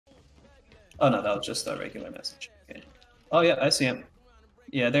Oh no, that was just a regular message. Okay. Oh yeah, I see him.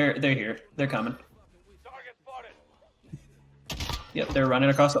 Yeah, they're here. They're coming. Yep, they're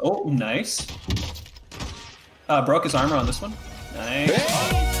running across the. Oh, nice. Broke his armor on this one. Nice.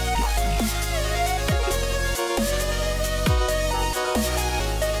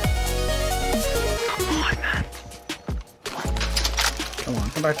 Come on, man. Come on,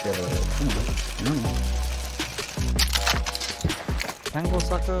 come back the other way. Come on. Tangle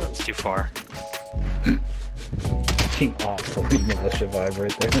sucker. It's too far. Fucking awful militia vibe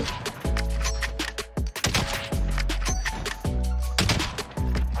right there.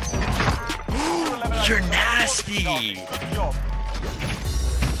 You're nasty!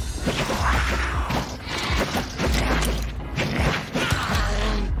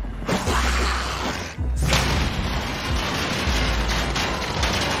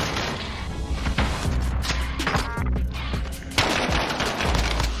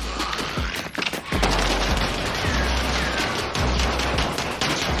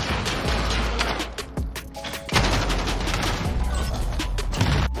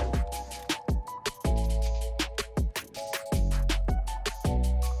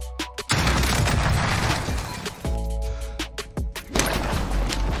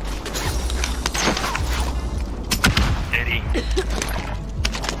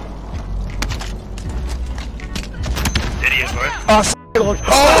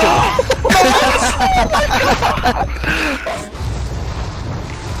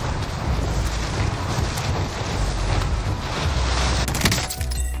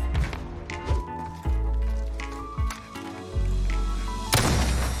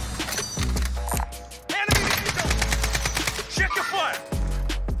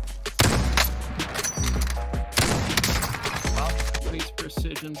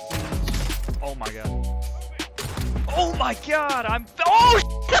 Precision, please. Oh my god. Oh my god, I'm. Oh!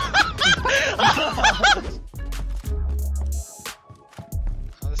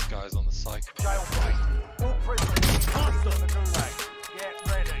 Oh, this guy's on the cycle. All prisoners on the gulag. Get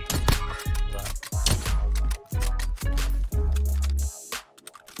ready.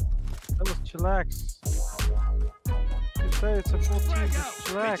 That was chillax. You say it's a full team, just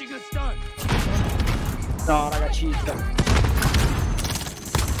chillax. No, I got cheesed up.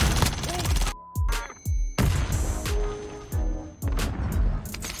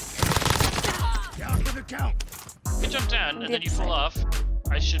 You jump down and then you fall off.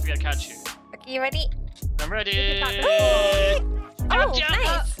 I should be able to catch you. Okay, you ready? I'm ready. Oh,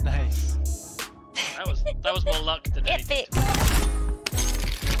 nice. Nice. That was more luck than anything. Epic.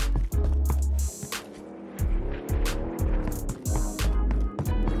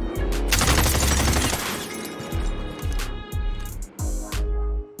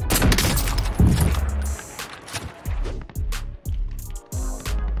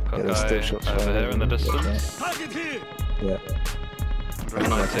 Got a guy over here in the distance. Yeah.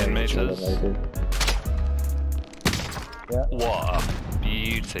 19 meters. Yeah. What a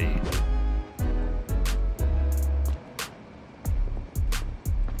beauty.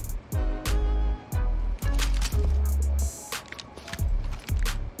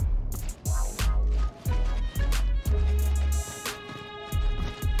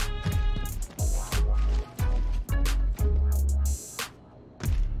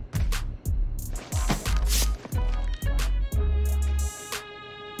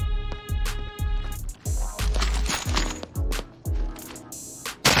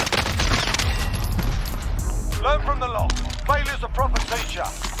 Learn from the lot. Failure's a proper teacher.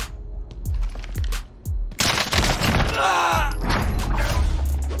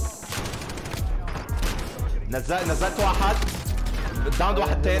 نزلت واحد داون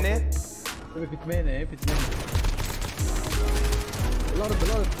واحد تاني في 8 في 8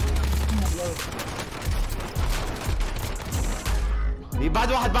 بالارض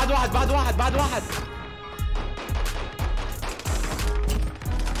بعد واحد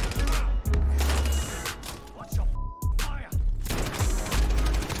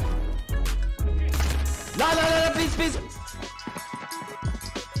لا بليز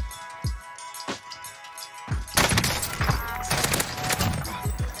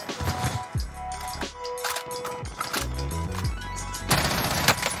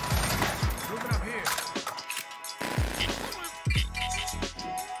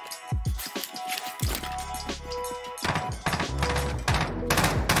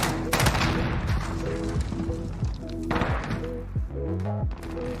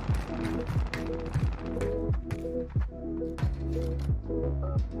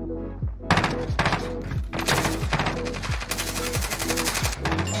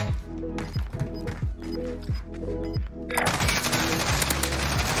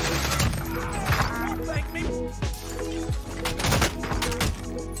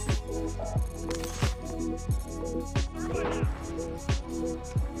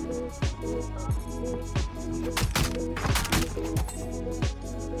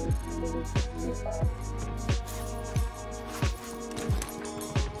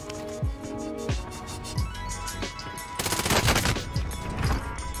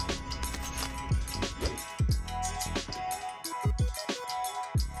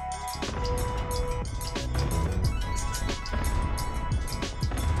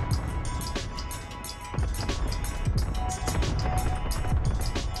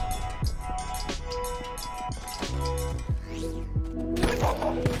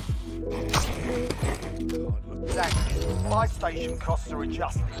Supply station costs are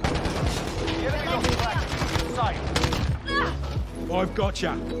adjusted. The enemy on track is safe. I've got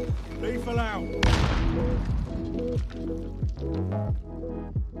ya. Lethal out.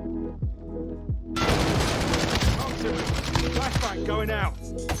 Flashback going out.